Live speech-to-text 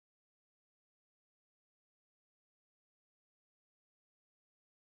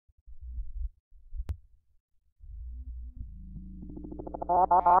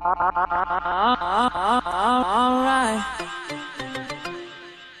Alright.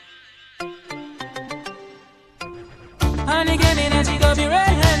 Honey came in and she got me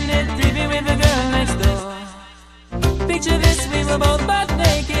red-handed, creepy with the girl next door. Picture this, we were both butt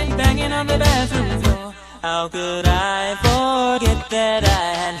naked, banging on the bathroom floor. How could I forget that I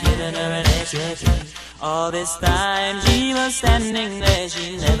had given her an extra key? All this time she was standing there,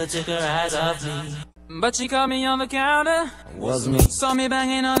 she never took her eyes off me. But she caught me on the counter. It wasn't me. Saw me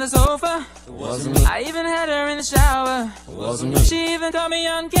banging on the sofa. It wasn't me. I even had her in the shower. It wasn't me. She even caught me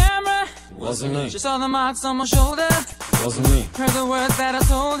on camera. It wasn't me. She saw the marks on my shoulder. It wasn't me. Heard the words that I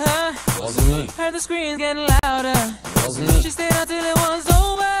told her. It wasn't me. Heard the screams getting louder. It wasn't me. She stayed until it was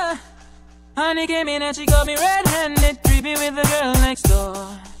over. Honey came in and she got me red-handed, creepy with the girl next door.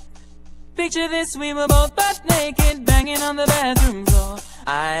 Picture this, we were both butt naked, banging on the bathroom floor.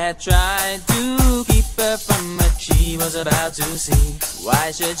 I had tried to keep her from what she was about to see.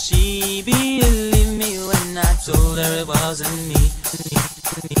 Why should she believe me when I told her it wasn't me?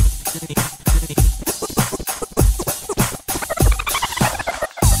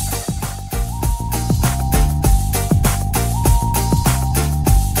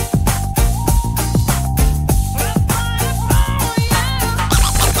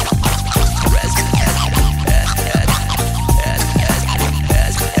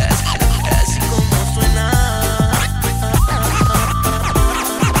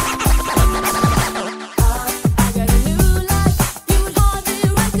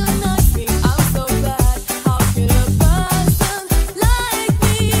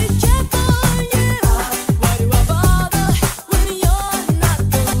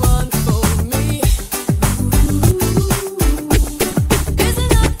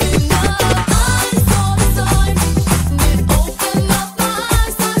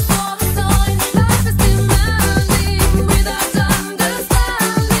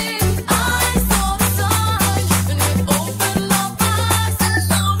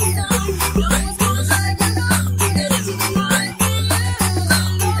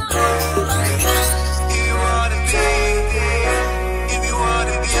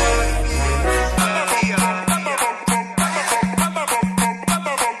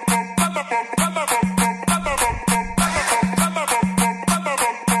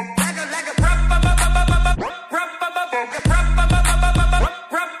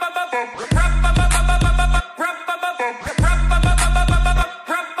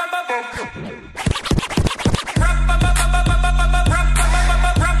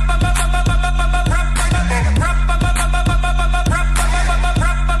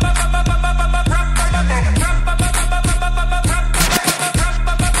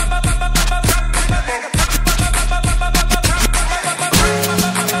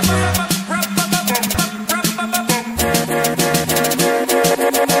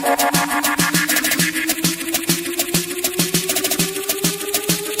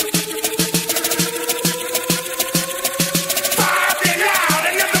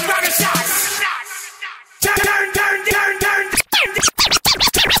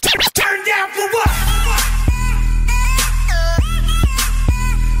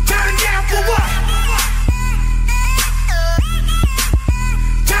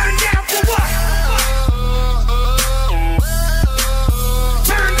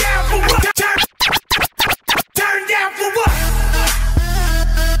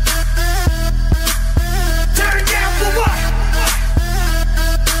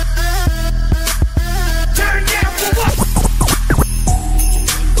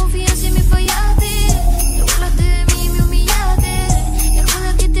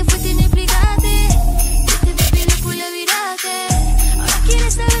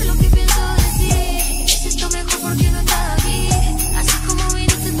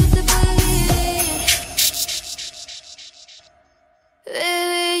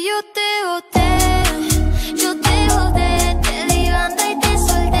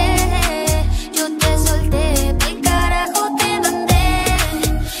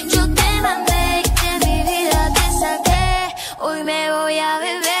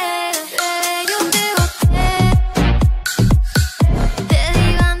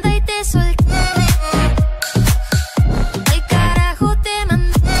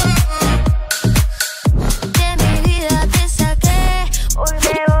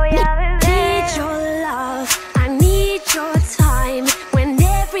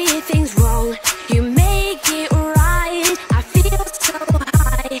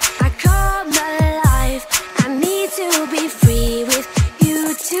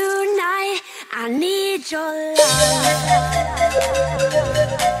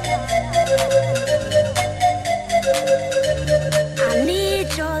 I need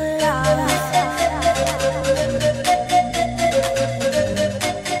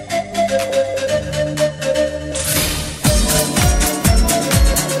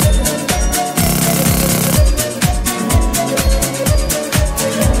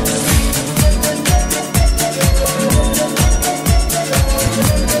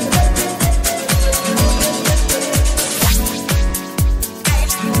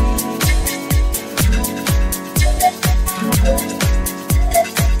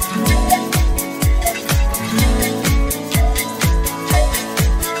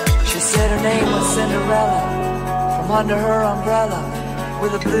her name was Cinderella. From under her umbrella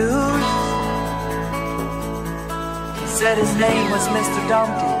with the blues. He said his name was Mr.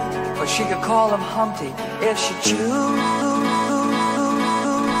 Dumpty, but she could call him Humpty if she choose.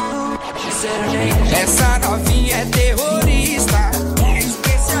 She said her name was... Essa novinha é terrorista, é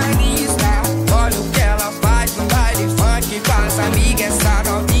especialista. Olha o que ela faz no baile funk com as amigas. Essa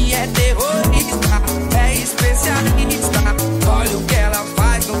novinha é terrorista, é especialista. Olha o que ela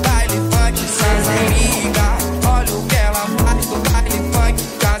faz no baile funk com as amigas. Olha o que ela faz no baile funk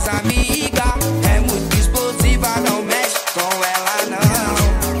com as amigas. É muito explosiva, não mexe com ela não.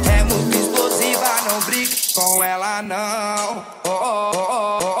 É muito explosiva, não brigue com ela não. Oh, oh,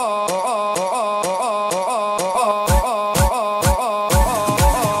 oh, oh, oh, oh, oh,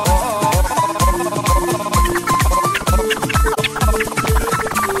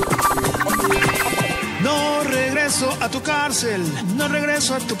 a tu cárcel, no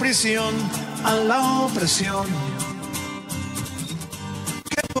regreso a tu prisión, a la opresión.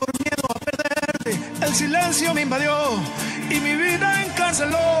 Que por miedo a perderte, el silencio me invadió y mi vida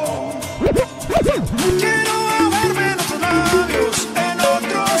encarceló. Quiero ahogarme en otros labios